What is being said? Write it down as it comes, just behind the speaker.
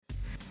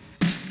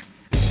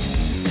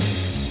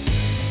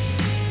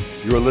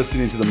You are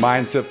listening to the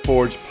Mindset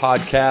Forge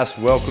podcast.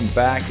 Welcome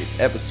back. It's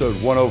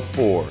episode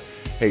 104.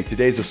 Hey,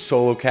 today's a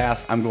solo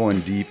cast. I'm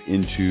going deep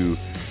into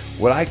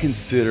what I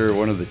consider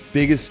one of the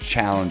biggest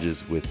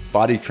challenges with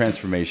body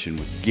transformation,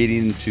 with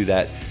getting into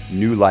that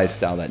new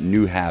lifestyle, that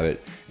new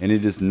habit, and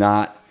it is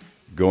not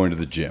going to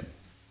the gym.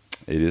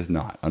 It is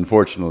not.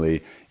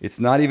 Unfortunately, it's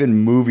not even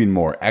moving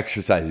more,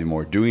 exercising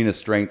more, doing a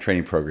strength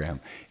training program.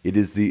 It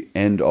is the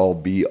end-all,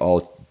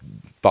 be-all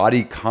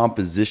body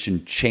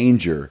composition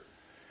changer,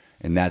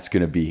 and that's going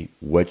to be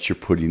what you're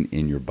putting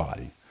in your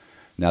body.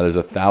 Now, there's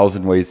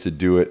 1,000 ways to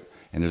do it,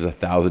 and there's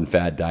 1,000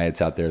 fad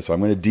diets out there. So I'm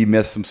going to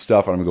demyth some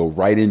stuff, and I'm going to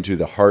go right into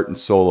the heart and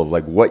soul of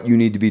like what you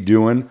need to be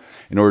doing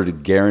in order to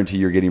guarantee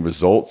you're getting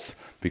results,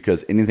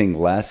 because anything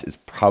less is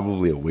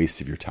probably a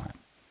waste of your time.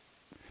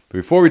 But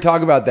before we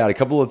talk about that, a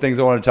couple of things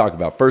I want to talk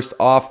about. First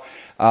off,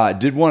 I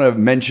did want to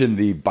mention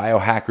the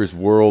Biohackers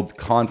World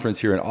Conference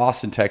here in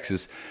Austin,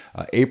 Texas,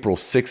 April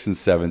 6th and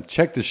 7th.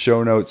 Check the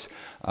show notes,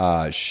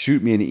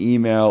 shoot me an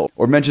email,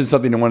 or mention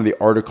something in one of the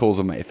articles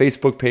on my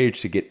Facebook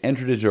page to get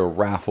entered into a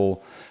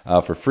raffle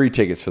for free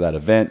tickets for that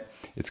event.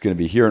 It's going to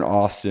be here in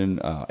Austin,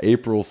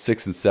 April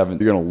 6th and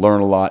 7th. You're going to learn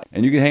a lot,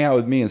 and you can hang out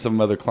with me and some of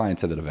my other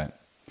clients at that event.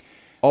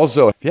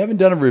 Also, if you haven't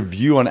done a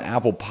review on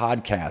Apple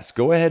Podcasts,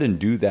 go ahead and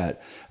do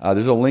that.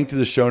 There's a link to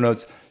the show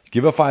notes.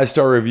 Give a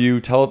 5-star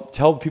review.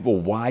 Tell people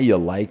why you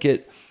like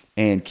it,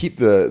 and keep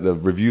the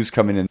reviews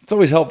coming in. It's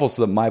always helpful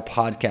so that my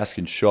podcast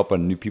can show up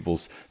on new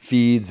people's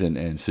feeds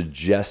and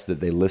suggest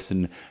that they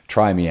listen,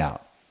 try me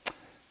out.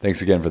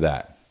 Thanks again for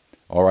that.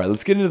 All right,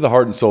 let's get into the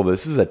heart and soul.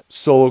 This is a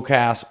solo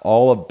cast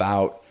all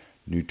about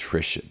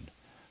nutrition.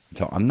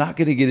 So I'm not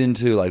going to get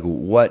into like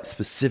what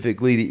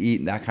specifically to eat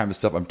and that kind of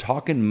stuff. I'm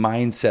talking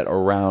mindset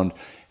around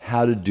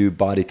how to do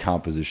body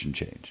composition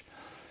change.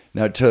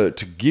 Now, to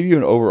give you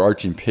an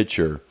overarching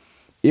picture,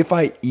 if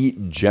I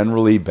eat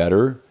generally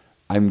better,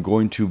 I'm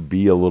going to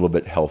be a little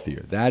bit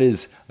healthier. That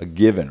is a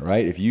given,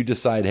 right? If you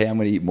decide, hey, I'm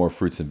going to eat more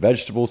fruits and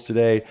vegetables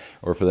today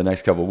or for the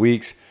next couple of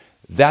weeks,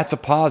 that's a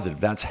positive.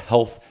 That's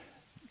health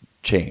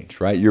change,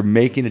 right? You're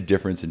making a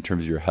difference in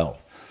terms of your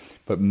health.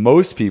 But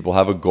most people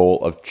have a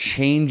goal of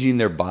changing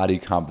their body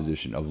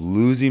composition, of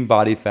losing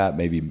body fat,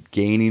 maybe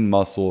gaining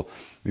muscle,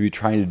 maybe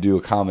trying to do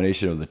a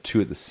combination of the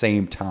two at the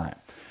same time.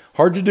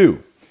 Hard to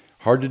do.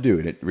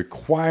 And it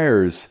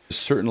requires a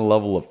certain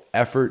level of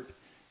effort,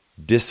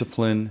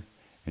 discipline,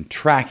 and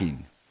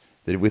tracking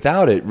that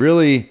without it,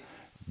 really,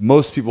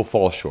 most people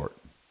fall short.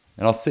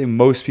 And I'll say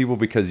most people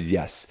because,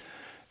 yes,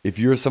 if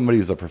you're somebody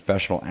who's a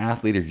professional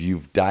athlete, if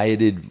you've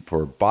dieted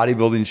for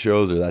bodybuilding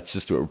shows, or that's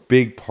just a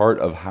big part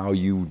of how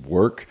you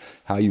work,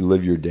 how you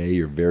live your day,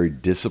 you're very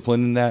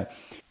disciplined in that,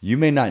 you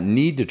may not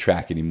need to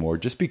track anymore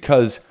just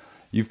because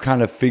you've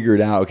kind of figured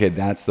out, okay,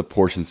 that's the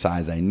portion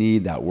size I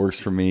need, that works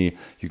for me.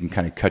 You can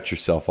kind of cut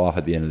yourself off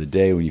at the end of the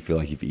day when you feel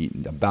like you've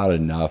eaten about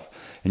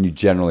enough, and you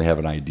generally have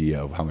an idea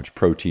of how much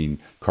protein,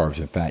 carbs,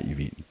 and fat you've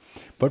eaten.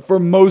 But for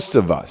most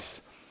of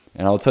us,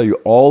 and I'll tell you,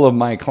 all of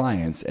my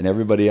clients and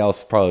everybody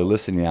else probably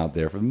listening out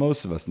there, for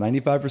most of us,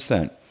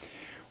 95%,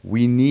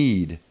 we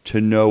need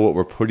to know what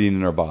we're putting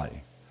in our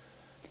body.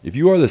 If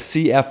you are the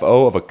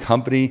CFO of a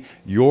company,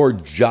 your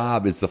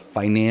job is the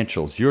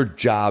financials. Your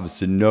job is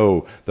to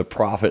know the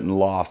profit and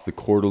loss, the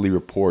quarterly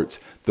reports,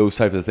 those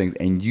types of things,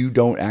 and you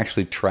don't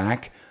actually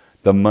track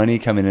the money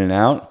coming in and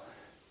out,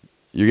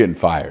 you're getting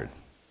fired,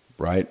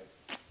 right?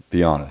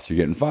 Be honest, you're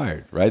getting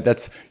fired, right?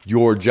 That's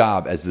your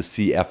job as the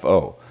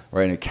CFO.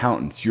 Right, an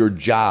accountant's your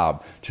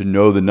job to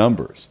know the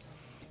numbers.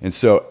 And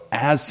so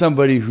as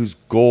somebody whose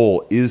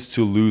goal is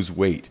to lose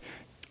weight,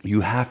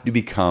 you have to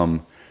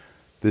become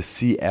the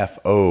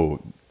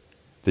CFO,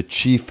 the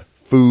chief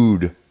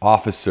food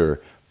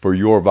officer for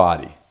your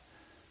body.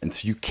 And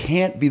so you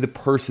can't be the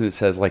person that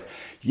says like,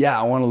 yeah,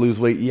 I want to lose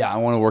weight. Yeah, I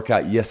want to work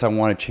out. Yes, I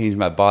want to change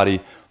my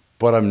body,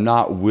 but I'm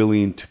not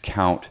willing to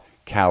count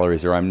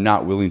calories, or I'm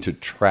not willing to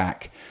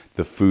track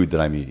the food that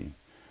I'm eating.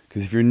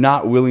 Because if you're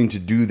not willing to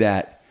do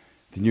that,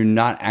 then you're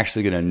not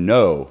actually going to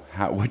know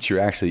what you're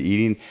actually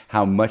eating,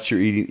 how much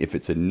you're eating, if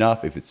it's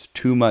enough, if it's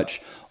too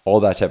much, all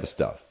that type of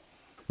stuff.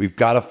 We've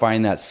got to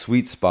find that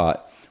sweet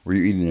spot where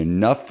you're eating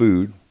enough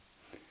food,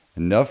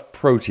 enough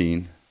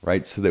protein,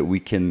 right, so that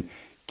we can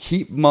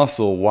keep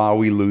muscle while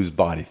we lose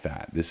body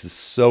fat. This is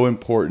so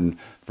important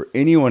for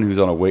anyone who's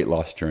on a weight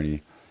loss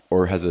journey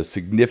or has a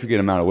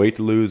significant amount of weight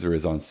to lose, or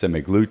is on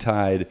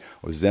semaglutide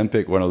or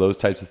Ozempic, one of those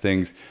types of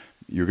things.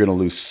 You're going to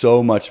lose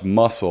so much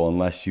muscle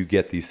unless you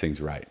get these things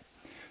right.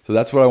 So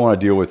that's what I want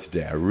to deal with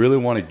today. I really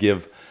want to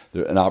give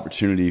an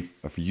opportunity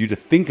for you to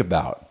think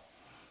about,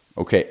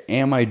 okay,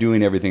 am I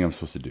doing everything I'm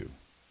supposed to do?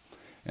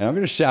 And I'm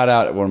going to shout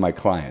out one of my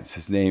clients.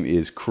 His name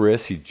is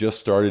Chris. He just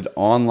started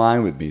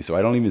online with me, so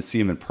I don't even see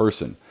him in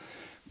person.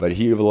 But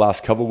over the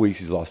last couple of weeks,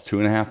 he's lost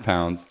 2.5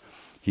 pounds.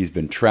 He's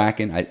been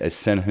tracking. I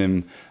sent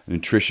him a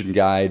nutrition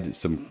guide,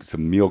 some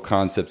meal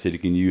concepts that he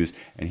can use,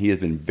 and he has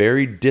been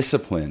very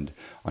disciplined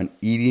on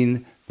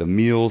eating the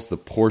meals, the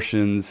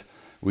portions,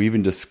 We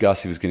even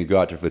discussed he was going to go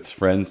out with his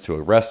friends to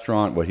a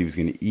restaurant, what he was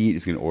going to eat. He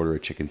was going to order a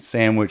chicken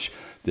sandwich,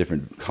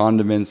 different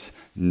condiments,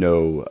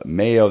 no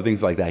mayo,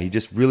 things like that. He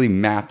just really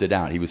mapped it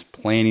out. He was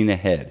planning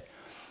ahead.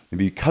 And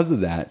because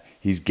of that,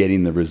 he's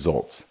getting the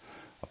results.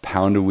 A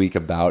pound a week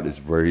about is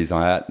where he's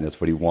at, and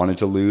that's what he wanted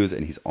to lose,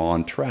 and he's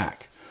on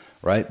track,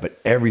 right? But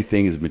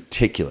everything is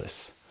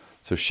meticulous.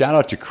 So shout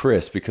out to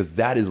Chris, because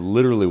that is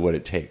literally what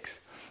it takes.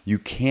 You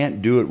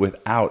can't do it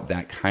without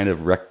that kind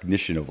of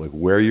recognition of like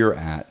where you're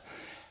at,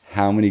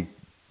 how many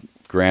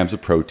grams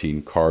of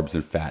protein, carbs,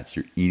 and fats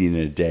you're eating in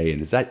a day, and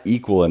does that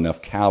equal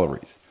enough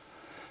calories?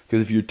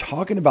 Because if you're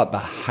talking about the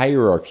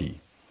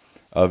hierarchy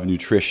of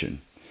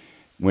nutrition,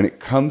 when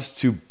it comes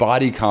to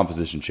body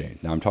composition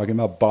change, now I'm talking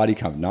about body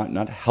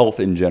not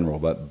health in general,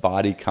 but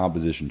body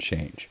composition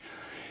change.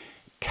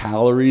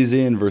 Calories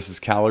in versus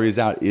calories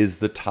out is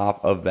the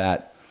top of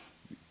that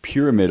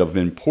pyramid of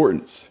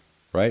importance,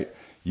 right?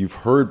 You've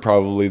heard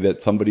probably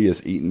that somebody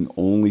has eaten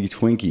only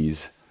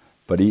Twinkies,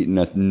 but eaten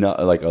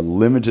like a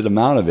limited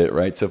amount of it,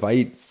 right? So if I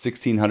eat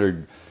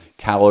 1,600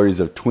 calories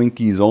of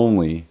Twinkies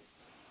only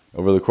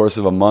over the course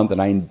of a month and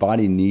my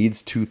body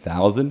needs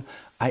 2,000,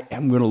 I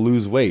am going to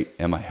lose weight.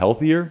 Am I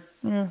healthier?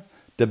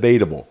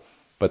 Debatable.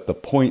 But the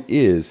point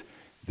is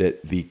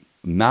that the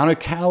amount of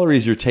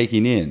calories you're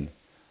taking in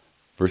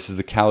versus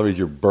the calories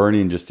you're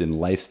burning just in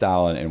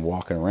lifestyle and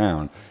walking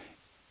around,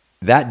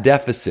 that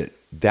deficit,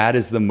 that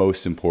is the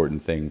most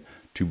important thing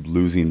to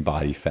losing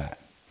body fat.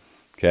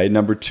 Okay,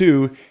 number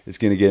 2 is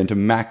going to get into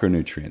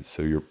macronutrients.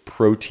 So your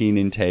protein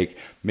intake,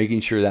 making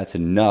sure that's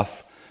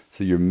enough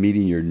so you're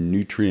meeting your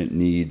nutrient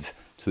needs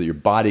so that your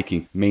body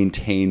can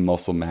maintain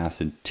muscle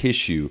mass and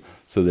tissue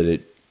so that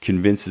it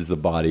convinces the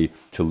body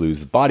to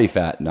lose body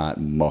fat, not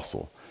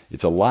muscle.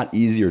 It's a lot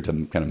easier to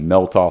kind of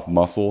melt off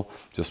muscle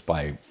just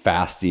by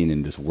fasting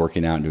and just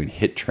working out and doing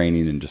HIIT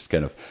training and just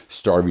kind of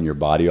starving your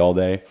body all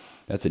day.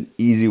 That's an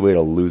easy way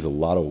to lose a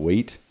lot of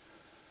weight,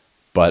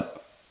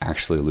 but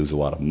actually lose a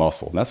lot of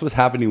muscle. And that's what's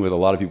happening with a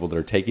lot of people that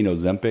are taking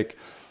Ozempic,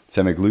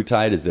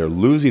 semaglutide, is they're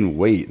losing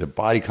weight. Their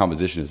body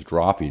composition is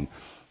dropping,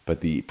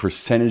 but the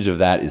percentage of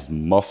that is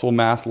muscle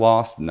mass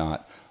loss,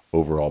 not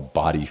overall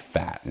body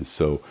fat. And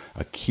so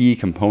a key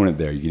component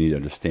there you need to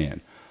understand.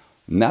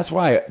 And that's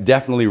why I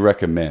definitely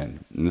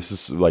recommend, and this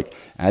is like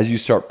as you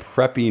start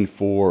prepping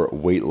for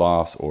weight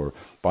loss or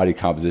body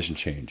composition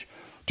change,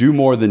 do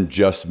more than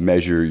just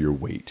measure your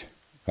weight,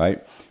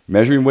 right?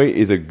 Measuring weight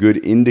is a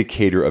good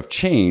indicator of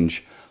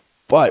change,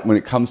 but when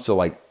it comes to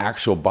like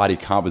actual body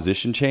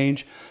composition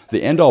change,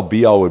 the end all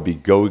be all would be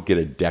go get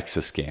a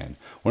DEXA scan.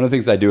 One of the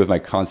things I do with my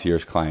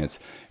concierge clients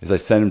is I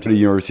send them to the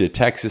University of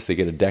Texas, they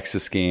get a DEXA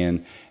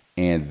scan,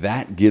 and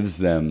that gives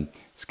them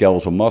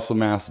skeletal muscle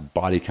mass,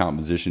 body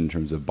composition in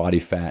terms of body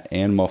fat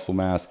and muscle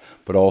mass,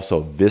 but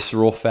also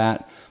visceral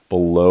fat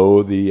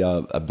below the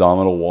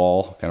abdominal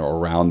wall, kind of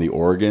around the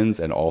organs,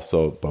 and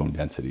also bone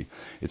density.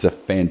 It's a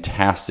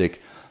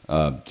fantastic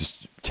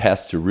just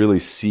test to really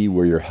see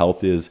where your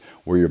health is,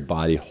 where your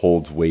body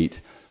holds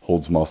weight,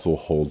 holds muscle,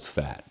 holds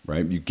fat,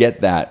 right? You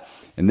get that,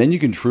 and then you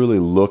can truly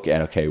look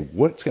at, okay,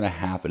 what's going to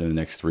happen in the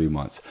next 3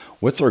 months?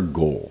 What's our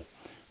goal,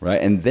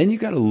 right? And then you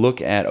got to look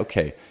at,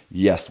 okay,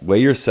 yes,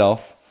 weigh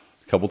yourself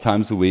a couple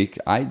times a week.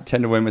 I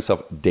tend to weigh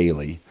myself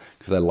daily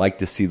because I like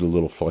to see the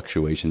little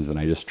fluctuations, and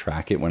I just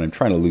track it. When I'm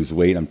trying to lose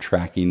weight, I'm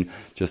tracking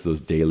just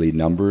those daily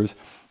numbers,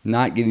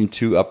 not getting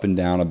too up and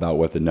down about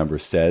what the number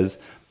says,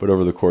 but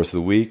over the course of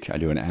the week, I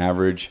do an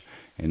average,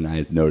 and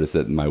I notice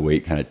that my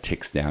weight kind of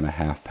ticks down a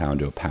half pound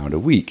to a pound a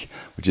week,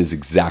 which is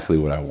exactly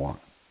what I want.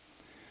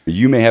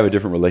 You may have a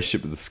different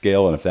relationship with the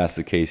scale, and if that's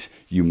the case,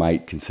 you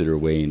might consider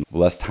weighing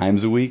less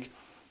times a week.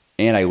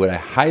 And what I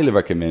highly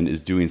recommend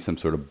is doing some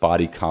sort of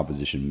body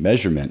composition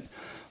measurement,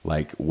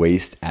 like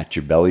waist at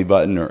your belly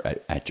button or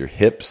at your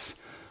hips,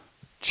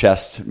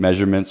 chest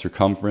measurement,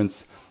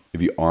 circumference,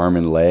 maybe arm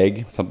and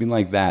leg, something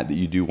like that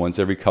you do once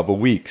every couple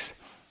weeks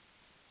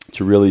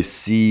to really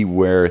see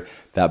where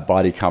that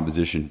body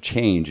composition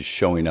change is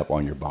showing up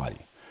on your body.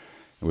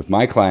 And with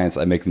my clients,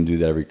 I make them do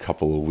that every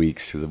couple of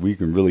weeks because we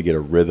can really get a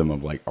rhythm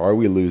of like, are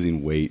we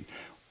losing weight?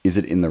 Is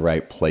it in the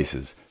right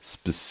places?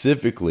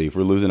 Specifically, if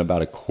we're losing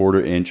about a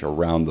 1/4 inch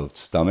around the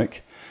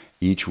stomach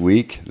each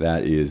week,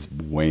 that is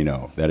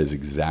bueno. That is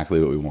exactly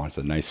what we want. It's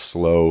a nice,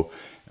 slow,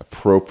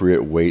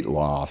 appropriate weight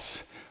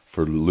loss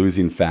for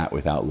losing fat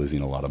without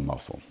losing a lot of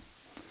muscle.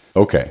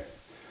 Okay.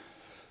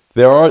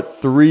 There are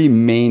 3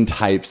 main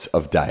types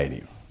of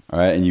dieting, all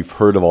right? And you've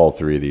heard of all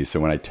 3 of these. So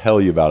when I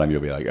tell you about them,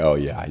 you'll be like, oh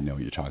yeah, I know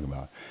what you're talking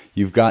about.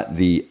 You've got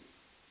the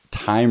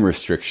time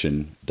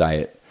restriction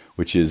diet,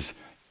 which is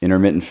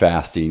intermittent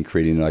fasting,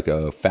 creating like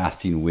a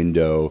fasting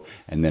window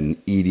and then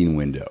an eating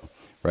window,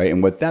 right?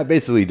 And what that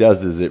basically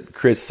does is it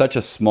creates such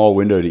a small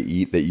window to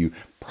eat that you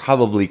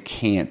probably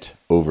can't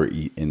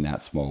overeat in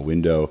that small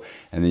window.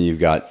 And then you've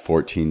got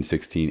 14,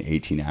 16,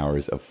 18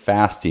 hours of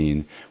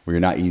fasting where you're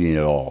not eating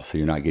at all. So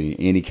you're not getting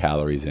any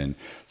calories in.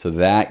 So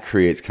that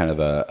creates kind of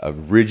a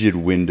rigid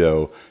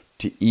window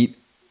to eat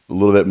a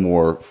little bit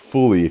more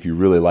fully, if you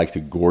really like to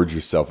gorge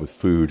yourself with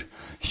food,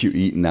 you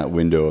eat in that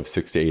window of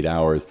 6 to 8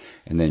 hours,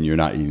 and then you're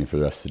not eating for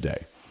the rest of the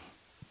day.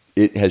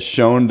 It has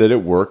shown that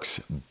it works,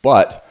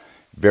 but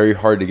very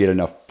hard to get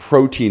enough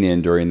protein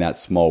in during that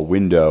small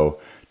window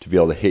to be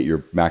able to hit your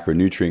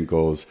macronutrient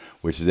goals,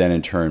 which then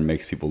in turn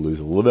makes people lose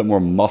a little bit more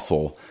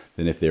muscle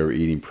than if they were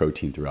eating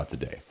protein throughout the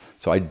day.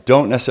 So I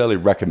don't necessarily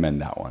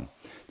recommend that one.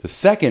 The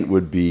second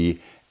would be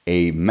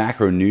a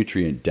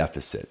macronutrient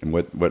deficit. And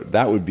what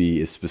that would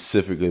be is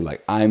specifically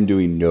like I'm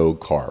doing no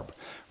carb,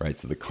 right?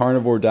 So the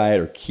carnivore diet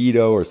or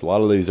keto, or a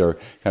lot of these are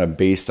kind of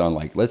based on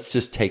like, let's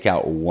just take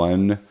out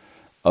one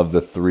of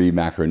the three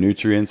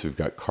macronutrients. We've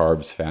got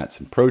carbs, fats,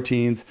 and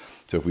proteins.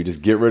 So if we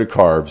just get rid of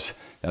carbs,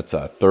 that's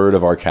a third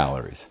of our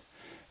calories,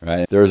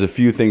 right? There's a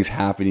few things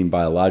happening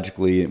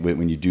biologically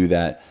when you do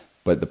that.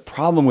 But the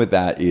problem with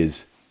that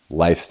is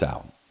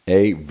lifestyle.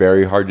 A,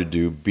 very hard to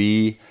do.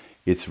 B,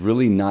 it's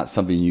really not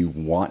something you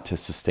want to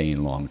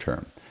sustain long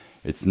term.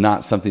 It's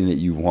not something that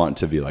you want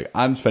to be like,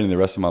 I'm spending the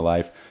rest of my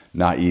life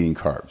not eating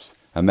carbs.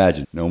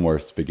 Imagine no more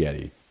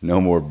spaghetti,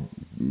 no more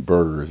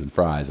burgers and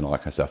fries and all that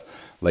kind of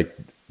stuff. Like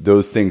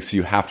those things, so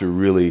you have to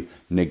really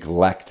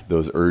neglect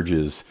those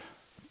urges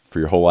for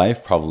your whole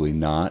life? Probably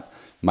not.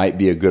 Might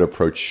be a good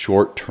approach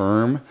short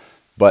term,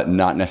 but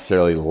not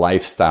necessarily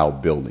lifestyle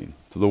building.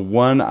 So the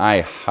one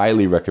I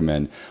highly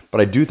recommend,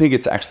 but I do think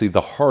it's actually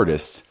the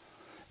hardest,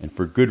 and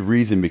for good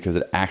reason, because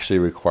it actually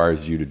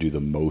requires you to do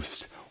the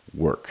most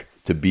work,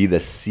 to be the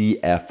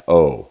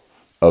CFO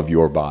of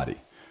your body,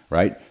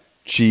 right?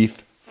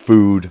 Chief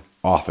Food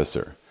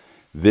Officer.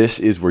 This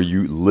is where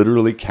you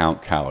literally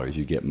count calories.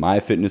 You get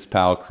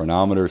MyFitnessPal,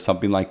 Chronometer,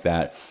 something like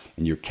that,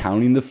 and you're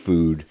counting the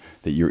food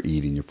that you're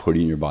eating, you're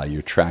putting in your body.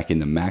 You're tracking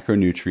the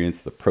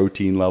macronutrients, the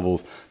protein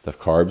levels, the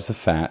carbs, the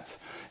fats,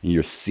 and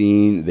you're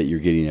seeing that you're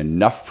getting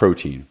enough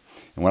protein.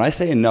 And when I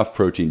say enough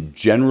protein,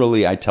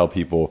 generally I tell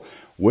people,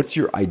 what's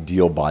your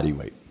ideal body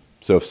weight?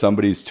 So if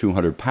somebody's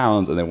 200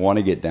 pounds and they want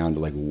to get down to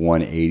like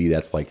 180,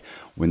 that's like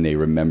when they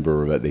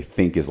remember that they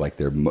think is like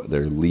their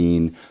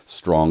lean,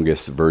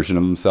 strongest version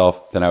of themselves,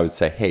 then I would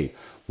say, hey,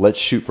 let's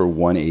shoot for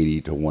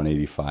 180 to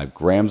 185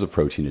 grams of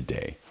protein a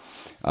day.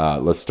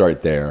 Let's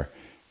start there.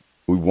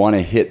 We want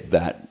to hit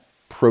that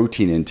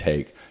protein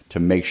intake to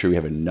make sure we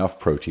have enough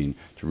protein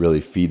to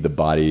really feed the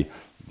body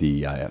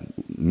the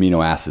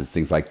amino acids,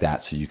 things like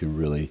that, so you can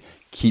really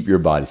keep your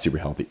body super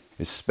healthy.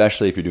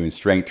 Especially if you're doing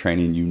strength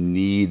training, you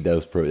need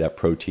that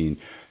protein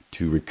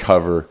to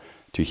recover,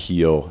 to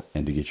heal,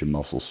 and to get your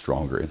muscles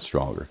stronger and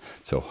stronger.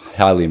 So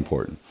highly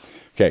important.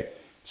 Okay,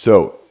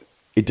 so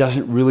it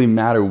doesn't really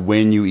matter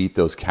when you eat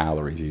those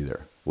calories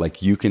either.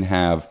 Like you can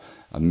have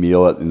a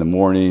meal in the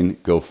morning,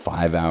 go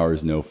 5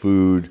 hours, no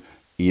food,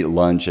 eat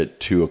lunch at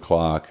 2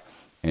 o'clock,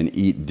 and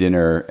eat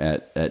dinner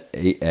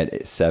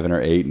at 7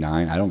 or 8,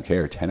 9, I don't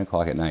care, 10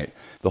 o'clock at night.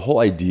 The whole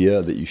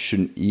idea that you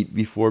shouldn't eat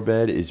before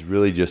bed is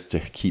really just to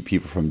keep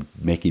people from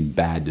making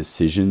bad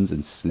decisions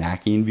and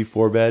snacking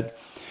before bed.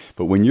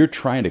 But when you're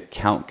trying to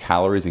count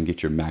calories and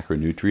get your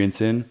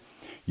macronutrients in,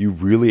 you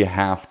really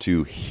have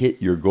to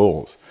hit your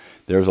goals.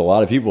 There's a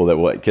lot of people that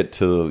will get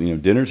to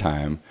dinner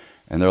time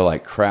and they're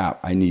like, crap,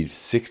 I need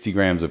 60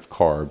 grams of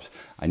carbs,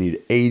 I need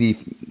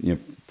 80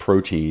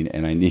 protein,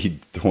 and I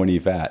need 20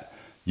 fat.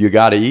 You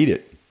got to eat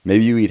it.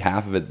 Maybe you eat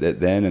half of it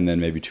then, and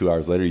then maybe 2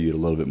 hours later you eat a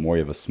little bit more.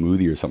 You have a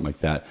smoothie or something like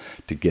that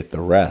to get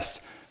the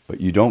rest.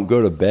 But you don't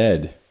go to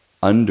bed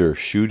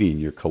undershooting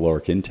your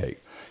caloric intake,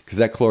 because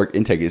that caloric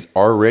intake is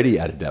already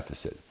at a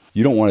deficit.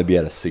 You don't want to be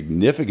at a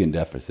significant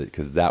deficit,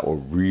 because that will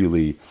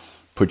really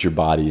put your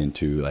body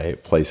into a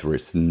place where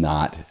it's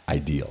not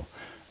ideal,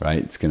 right?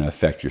 It's going to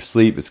affect your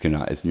sleep. You're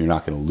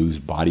not going to lose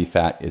body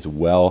fat as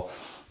well.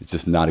 It's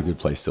just not a good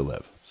place to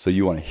live. So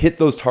you want to hit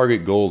those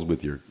target goals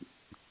with your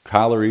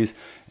calories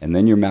and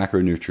then your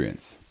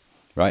macronutrients,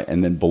 right?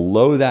 And then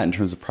below that, in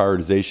terms of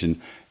prioritization,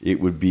 it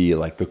would be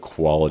like the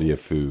quality of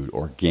food,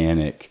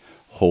 organic,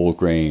 whole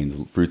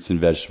grains, fruits and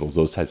vegetables,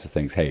 those types of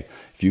things. Hey,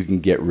 if you can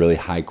get really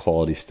high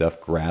quality stuff,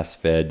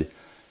 grass-fed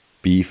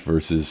beef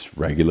versus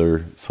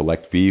regular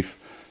select beef,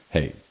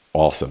 hey,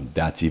 awesome.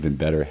 That's even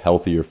better,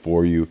 healthier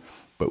for you.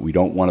 But we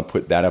don't want to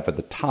put that up at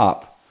the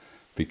top,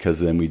 because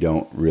then we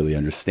don't really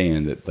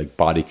understand that like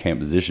body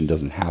composition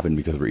doesn't happen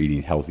because we're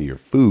eating healthier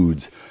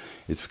foods.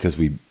 It's because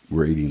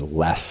we're eating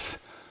less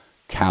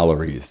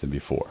calories than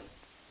before.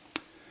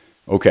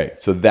 Okay,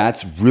 so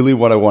that's really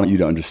what I want you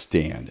to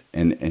understand.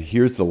 And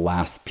here's the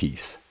last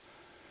piece,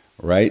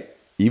 right?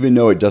 Even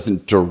though it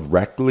doesn't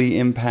directly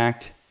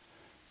impact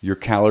your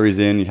calories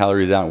in, your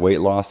calories out,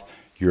 weight loss,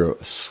 your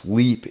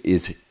sleep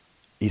is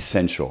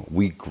essential.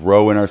 We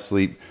grow in our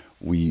sleep.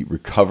 We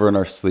recover in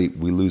our sleep.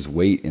 We lose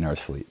weight in our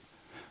sleep,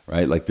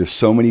 right? Like there's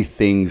so many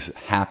things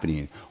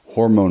happening,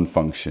 hormone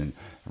function,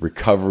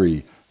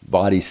 recovery,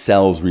 body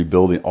cells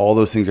rebuilding, all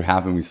those things are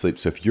happening when we sleep.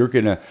 So if you're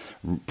going to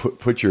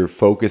put your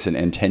focus and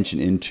intention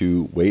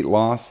into weight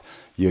loss,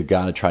 you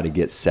got to try to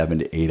get 7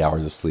 to 8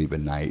 hours of sleep a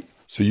night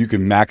so you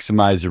can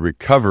maximize your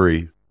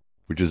recovery,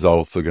 which is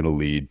also going to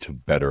lead to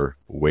better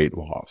weight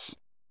loss.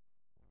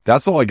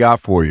 that's all I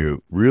got for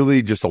you.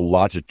 Really just a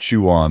lot to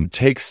chew on.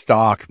 Take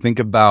stock, think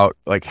about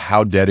like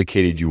how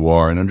dedicated you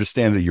are, and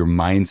understand that your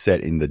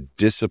mindset and the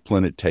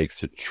discipline it takes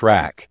to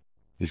track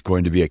is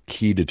going to be a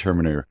key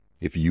determiner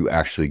if you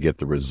actually get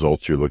the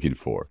results you're looking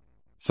for.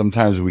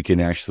 Sometimes we can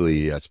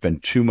actually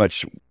spend too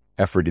much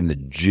effort in the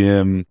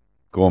gym,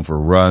 going for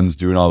runs,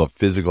 doing all the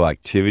physical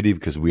activity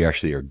because we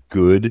actually are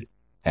good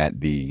at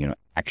the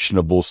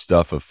actionable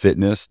stuff of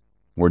fitness.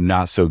 We're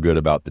not so good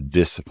about the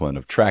discipline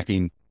of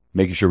tracking,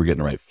 making sure we're getting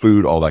the right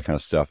food, all that kind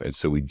of stuff. And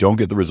so we don't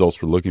get the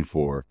results we're looking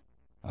for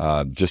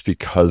just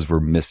because we're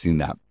missing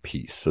that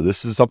piece. So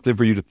this is something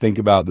for you to think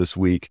about this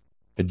week.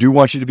 I do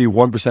want you to be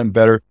 1%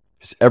 better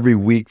just every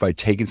week by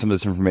taking some of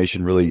this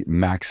information, really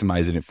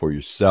maximizing it for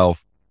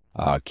yourself.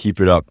 Keep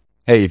it up.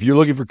 Hey, if you're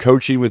looking for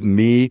coaching with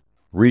me,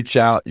 reach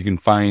out. You can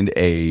find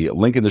a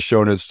link in the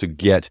show notes to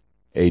get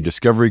a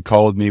discovery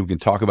call with me. We can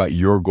talk about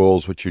your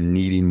goals, what you're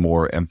needing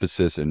more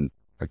emphasis and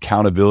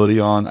accountability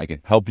on. I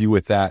can help you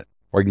with that.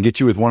 Or I can get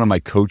you with one of my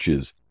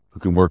coaches who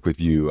can work with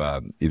you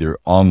either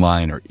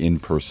online or in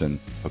person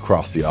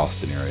across the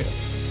Austin area.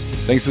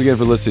 Thanks again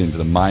for listening to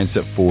the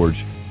Mindset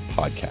Forge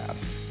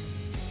podcast.